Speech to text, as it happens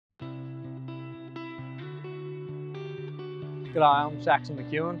G'day, I'm Saxon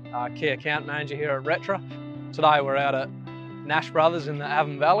McEwen, Key Account Manager here at Retra. Today we're out at Nash Brothers in the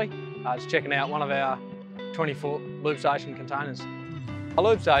Avon Valley, just checking out one of our 20-foot Lubestation containers. A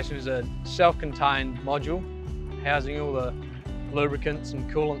Lubestation is a self-contained module housing all the lubricants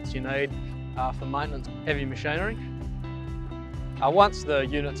and coolants you need for maintenance of heavy machinery. Once the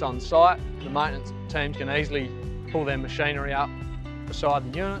unit's on site, the maintenance teams can easily pull their machinery up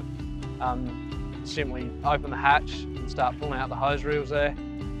beside the unit. Simply open the hatch and start pulling out the hose reels there.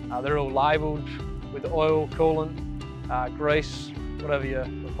 They're all labelled with oil, coolant, grease, whatever your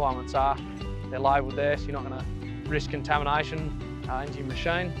requirements are. They're labelled there, so you're not going to risk contamination into your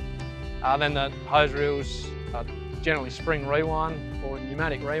machine. Then the hose reels are generally spring rewind or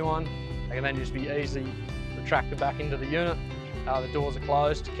pneumatic rewind. They can then just be easily retracted back into the unit. The doors are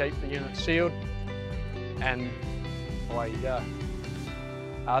closed to keep the unit sealed, and away you go.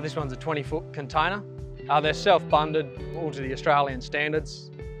 This one's a 20-foot container. They're self-bunded, all to the Australian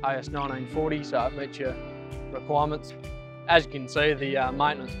standards, AS 1940, so it meets your requirements. As you can see, the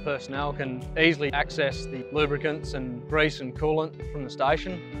maintenance personnel can easily access the lubricants and grease and coolant from the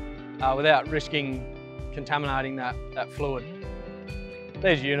station without risking contaminating that fluid.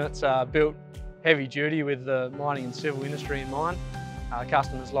 These units are built heavy duty with the mining and civil industry in mind.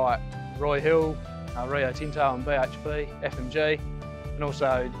 Customers like Roy Hill, Rio Tinto and BHP, FMG, and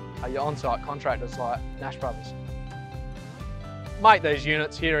also your on-site contractors like Nash Brothers. Make these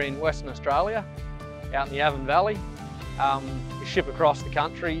units here in Western Australia, out in the Avon Valley. We ship across the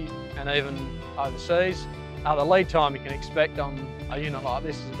country and even overseas. The lead time you can expect on a unit like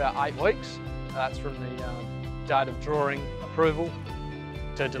this is about 8 weeks. That's from the date of drawing approval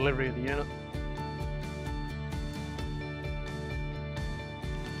to delivery of the unit.